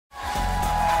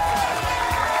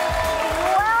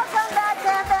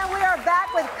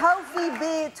B,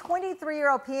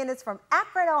 23-year-old pianist from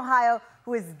Akron, Ohio,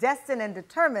 who is destined and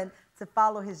determined to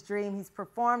follow his dream. He's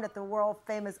performed at the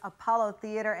world-famous Apollo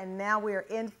Theater, and now we are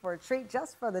in for a treat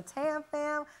just for the Tam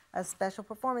fam, a special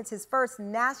performance, his first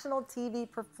national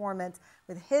TV performance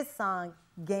with his song,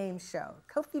 Game Show.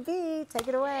 Kofi B, take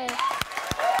it away.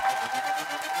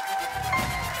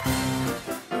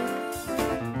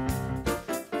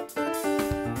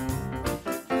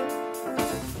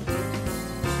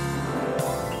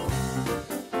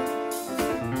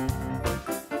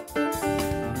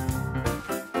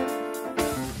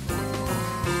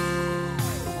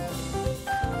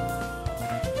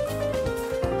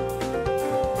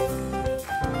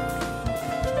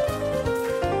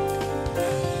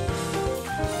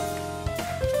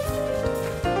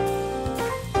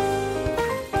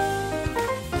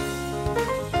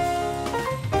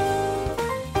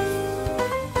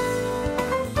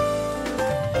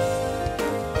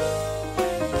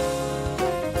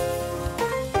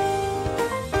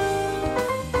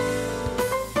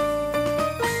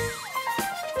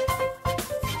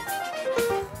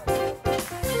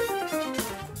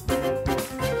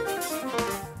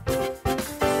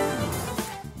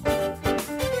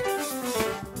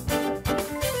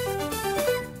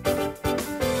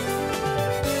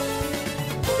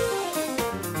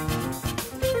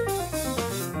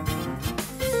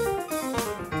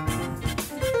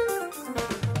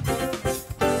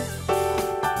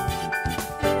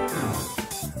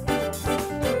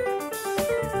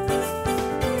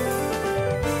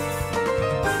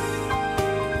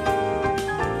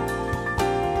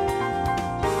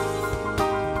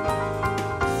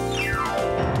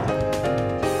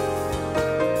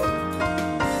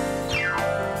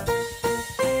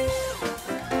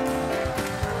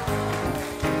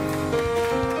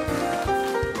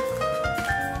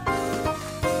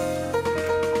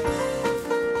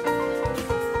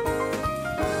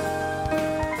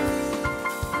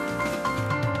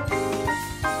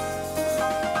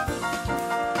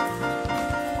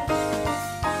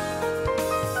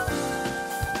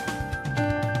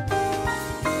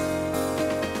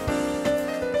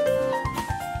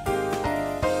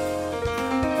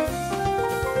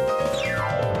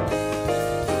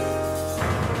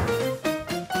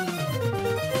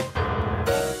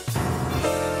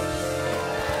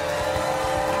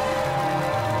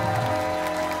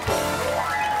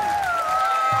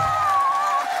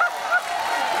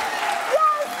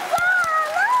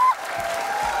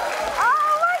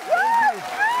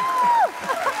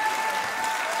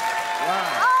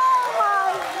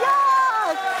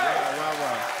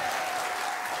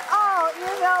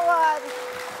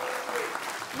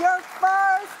 Your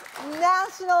first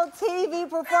national TV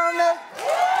performance. You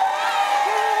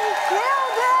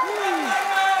killed it!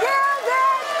 Killed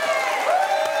it!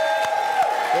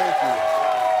 Thank you.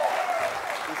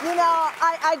 You know,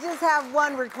 I just have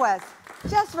one request.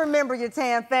 Just remember your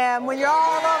Tam fam when you're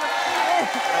all over.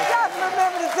 Just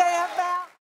remember the Tam fam.